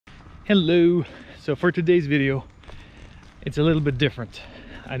Hello. So for today's video, it's a little bit different.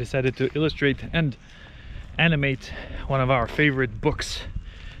 I decided to illustrate and animate one of our favorite books.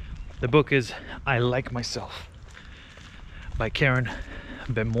 The book is I Like Myself by Karen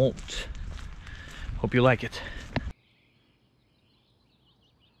Beaumont. Hope you like it.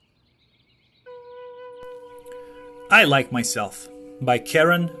 I Like Myself by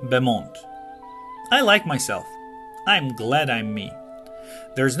Karen Beaumont. I like myself. I'm glad I'm me.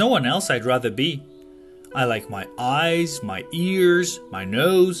 There's no one else I'd rather be. I like my eyes, my ears, my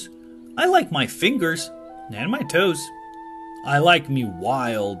nose. I like my fingers and my toes. I like me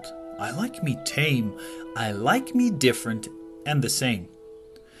wild. I like me tame. I like me different and the same.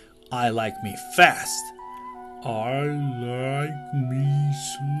 I like me fast. I like me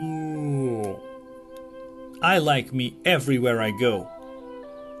slow. I like me everywhere I go.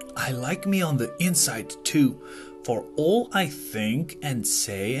 I like me on the inside too, for all I think and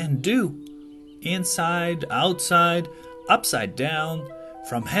say and do. Inside, outside, upside down,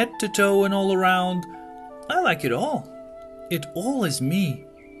 from head to toe and all around. I like it all. It all is me,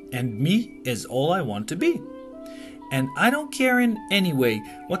 and me is all I want to be. And I don't care in any way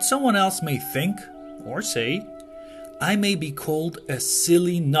what someone else may think or say. I may be called a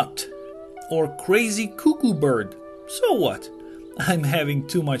silly nut or crazy cuckoo bird. So what? I'm having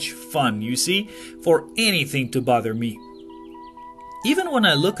too much fun, you see, for anything to bother me. Even when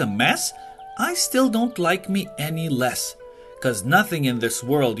I look a mess, I still don't like me any less. 'Cause nothing in this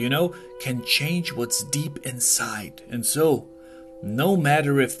world, can change what's deep inside. And so, no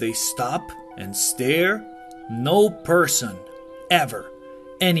matter if they stop and stare, no person, ever,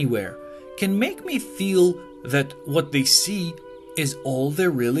 anywhere, can make me feel that what they see is all there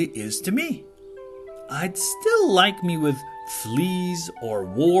really is to me. I'd still like me with fleas or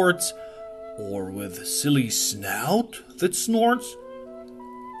warts, or with a silly snout that snorts,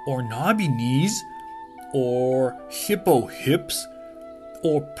 or knobby knees, or hippo hips,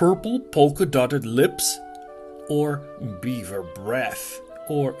 or purple polka-dotted lips, or beaver breath,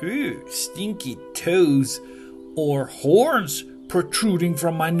 or stinky toes, or horns protruding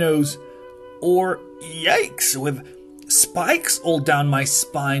from my nose, or yikes with spikes all down my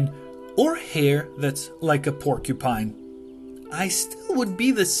spine, or hair that's like a porcupine. I still would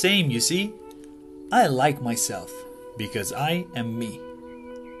be the same, you see. I like myself because I am me.